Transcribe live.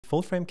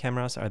full-frame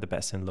cameras are the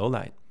best in low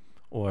light.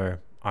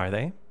 Or are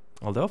they?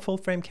 Although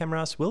full-frame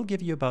cameras will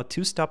give you about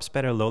 2 stops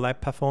better low-light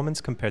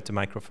performance compared to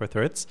Micro Four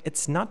Thirds,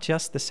 it's not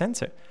just the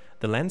sensor.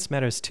 The lens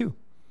matters too.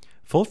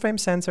 Full-frame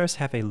sensors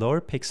have a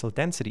lower pixel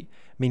density,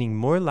 meaning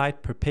more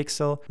light per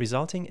pixel,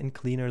 resulting in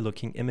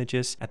cleaner-looking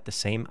images at the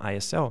same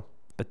ISO.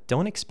 But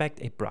don't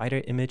expect a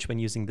brighter image when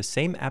using the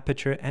same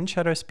aperture and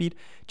shutter speed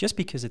just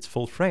because it's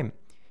full frame.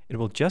 It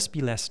will just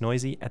be less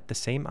noisy at the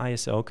same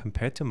ISO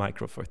compared to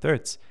Micro Four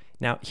Thirds.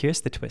 Now here's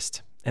the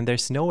twist, and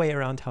there's no way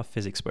around how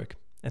physics work,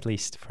 at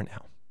least for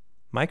now.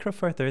 Micro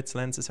Four Thirds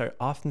lenses are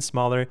often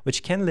smaller,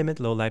 which can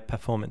limit low light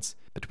performance.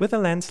 But with a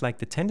lens like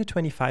the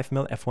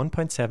 10-25mm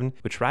f1.7,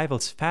 which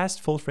rivals fast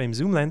full-frame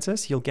zoom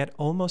lenses, you'll get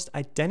almost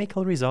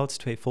identical results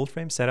to a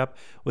full-frame setup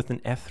with an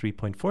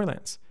f3.4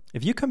 lens.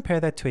 If you compare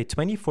that to a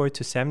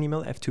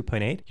 24-70mm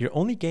f2.8, you're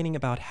only gaining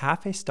about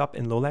half a stop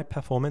in low-light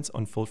performance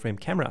on full-frame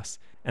cameras.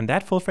 And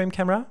that full-frame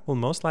camera will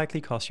most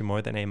likely cost you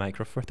more than a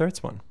Micro Four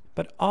Thirds one.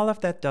 But all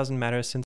of that doesn't matter since